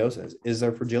scoliosis. Is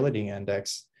their fragility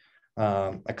index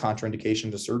a contraindication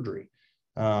to surgery?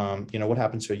 What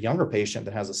happens to a younger patient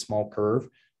that has a small curve,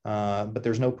 but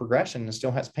there's no progression and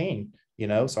still has pain,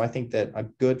 So I think that a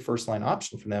good first-line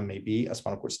option for them may be a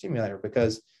spinal cord stimulator,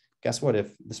 because guess what?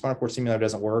 If the spinal cord stimulator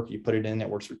doesn't work, you put it in, it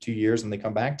works for 2 years, and they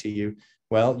come back to you.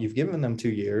 Well, you've given them 2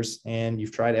 years and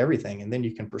you've tried everything, and then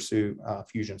you can pursue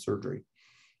fusion surgery.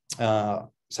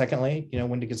 Secondly,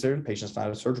 when to consider the patient's not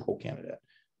a surgical candidate.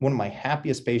 One of my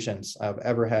happiest patients I've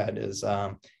ever had is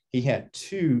he had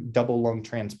 2 double lung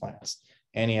transplants,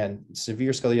 and he had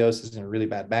severe scoliosis and really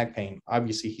bad back pain.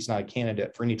 Obviously, he's not a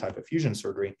candidate for any type of fusion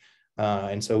surgery.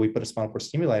 And so we put a spinal cord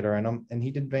stimulator in him, and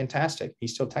he did fantastic. He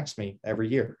still texts me every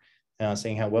year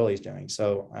saying how well he's doing.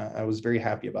 So I was very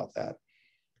happy about that.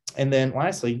 And then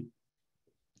lastly,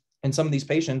 in some of these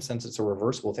patients, since it's a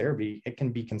reversible therapy, it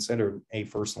can be considered a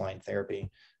first-line therapy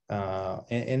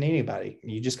in anybody.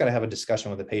 You just got to have a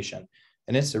discussion with the patient.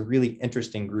 And it's a really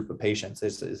interesting group of patients.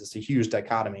 It's a huge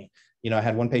dichotomy. I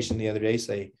had one patient the other day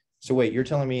say, so wait, you're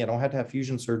telling me I don't have to have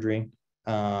fusion surgery.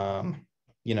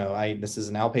 This is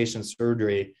an outpatient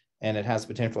surgery and it has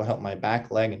potential to help my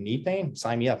back, leg, and knee pain.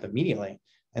 Sign me up immediately.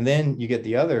 And then you get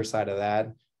the other side of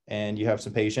that, and you have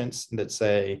some patients that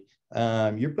say,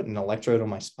 you're putting an electrode on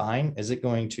my spine. Is it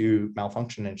going to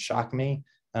malfunction and shock me?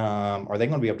 Are they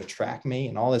going to be able to track me?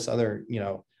 And all this other,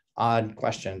 odd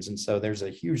questions. And so there's a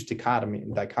huge dichotomy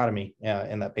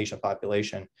in that patient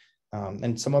population.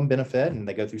 And some of them benefit and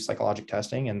they go through psychologic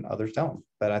testing and others don't.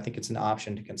 But I think it's an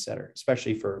option to consider,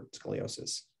 especially for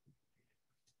scoliosis.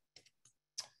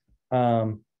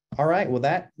 All right, well,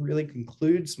 that really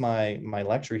concludes my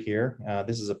lecture here.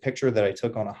 This is a picture that I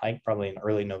took on a hike probably in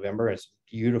early November. It's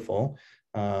beautiful.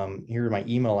 Here are my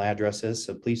email addresses,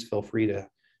 so please feel free to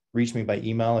reach me by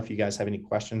email if you guys have any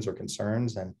questions or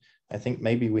concerns. And I think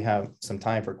maybe we have some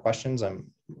time for questions.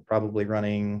 I'm probably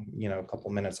running, a couple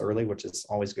minutes early, which is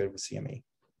always good with CME.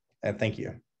 And thank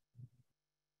you.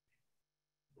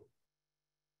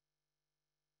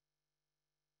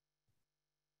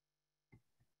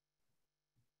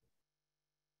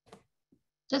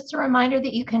 Just a reminder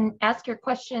that you can ask your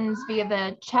questions via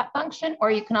the chat function,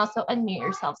 or you can also unmute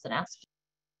yourselves and ask.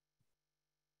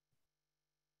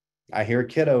 I hear a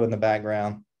kiddo in the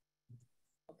background.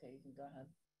 Okay, you can go ahead.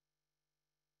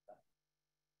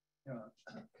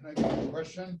 Can I get a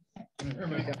question? Can you hear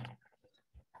me?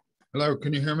 Hello,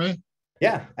 can you hear me?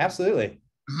 Yeah, absolutely.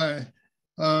 Hi.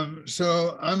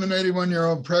 So I'm an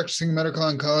 81-year-old practicing medical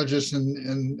oncologist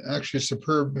in actually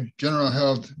superb general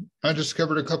health. I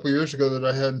discovered a couple of years ago that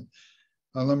I had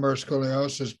a lumbar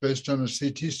scoliosis based on a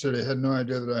CT study. I had no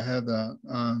idea that I had that.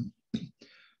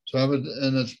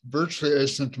 And it's virtually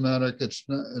asymptomatic. It's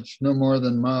no more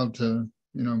than mild to,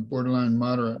 borderline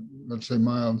moderate, let's say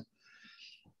mild.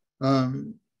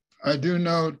 I do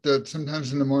note that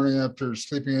sometimes in the morning after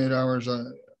sleeping 8 hours,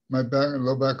 my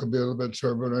low back will be a little bit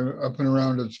sore, but up and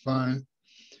around, it's fine.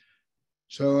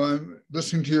 So I'm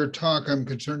listening to your talk. I'm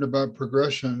concerned about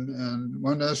progression and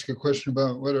want to ask a question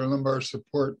about whether lumbar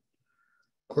support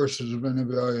courses of any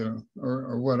value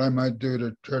or what I might do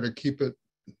to try to keep it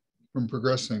from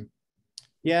progressing.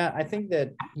 Yeah, I think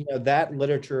that, that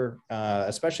literature,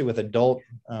 especially with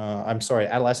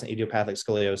adolescent idiopathic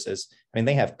scoliosis,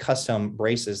 they have custom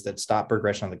braces that stop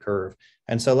progression on the curve.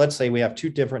 And so let's say we have two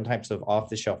different types of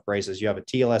off-the-shelf braces. You have a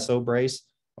TLSO brace,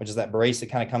 which is that brace that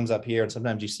kind of comes up here. And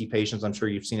sometimes you see patients, I'm sure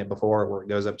you've seen it before, where it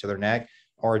goes up to their neck,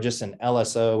 or just an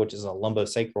LSO, which is a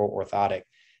lumbosacral orthotic.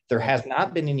 There has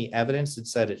not been any evidence that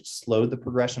said it slowed the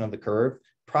progression of the curve,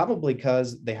 probably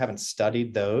because they haven't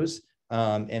studied those.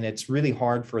 And it's really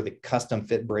hard for the custom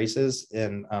fit braces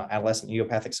in adolescent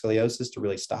idiopathic scoliosis to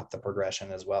really stop the progression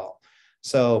as well.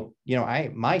 So,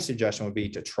 my suggestion would be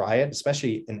to try it,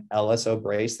 especially an LSO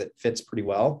brace that fits pretty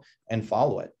well, and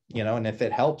follow it, and if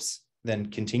it helps, then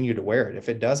continue to wear it. If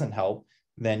it doesn't help,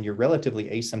 then you're relatively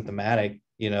asymptomatic,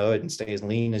 and stay as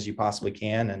lean as you possibly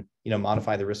can, and,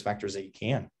 modify the risk factors that you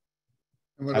can.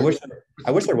 I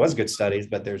wish there was good studies,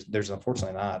 but there's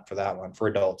unfortunately not for that one, for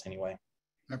adults anyway.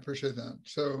 I appreciate that.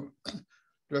 So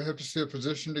do I have to see a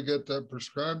physician to get that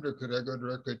prescribed, or could I go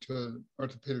directly to an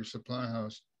orthopedic supply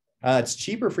house? It's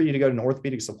cheaper for you to go to an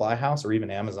orthopedic supply house or even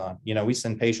Amazon. We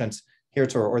send patients here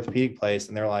to our orthopedic place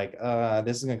and they're like,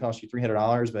 this is going to cost you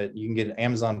 $300, but you can get an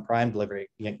Amazon Prime delivery,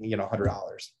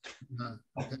 $100.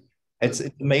 Okay. It's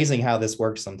amazing how this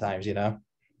works sometimes,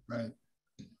 Right.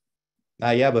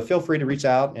 Yeah, but feel free to reach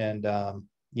out and,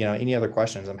 any other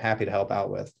questions, I'm happy to help out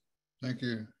with. Thank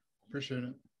you. Appreciate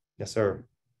it. Yes, sir.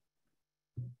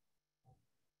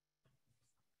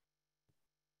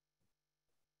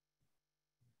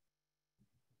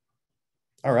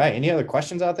 All right. Any other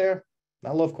questions out there?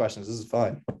 I love questions. This is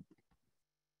fun.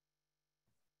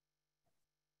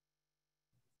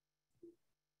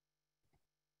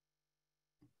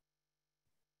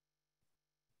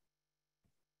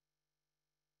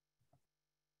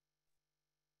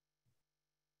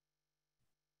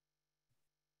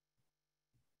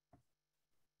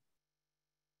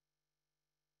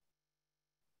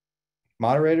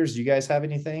 Moderators, do you guys have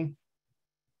anything?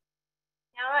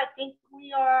 No, I think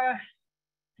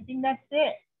that's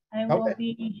it.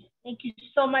 Thank you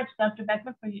so much, Dr.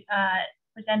 Beckman, for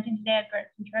presenting today at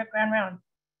Centura Grand Rounds.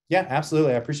 Yeah,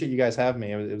 absolutely. I appreciate you guys having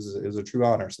me. It was a true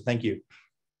honor. So thank you.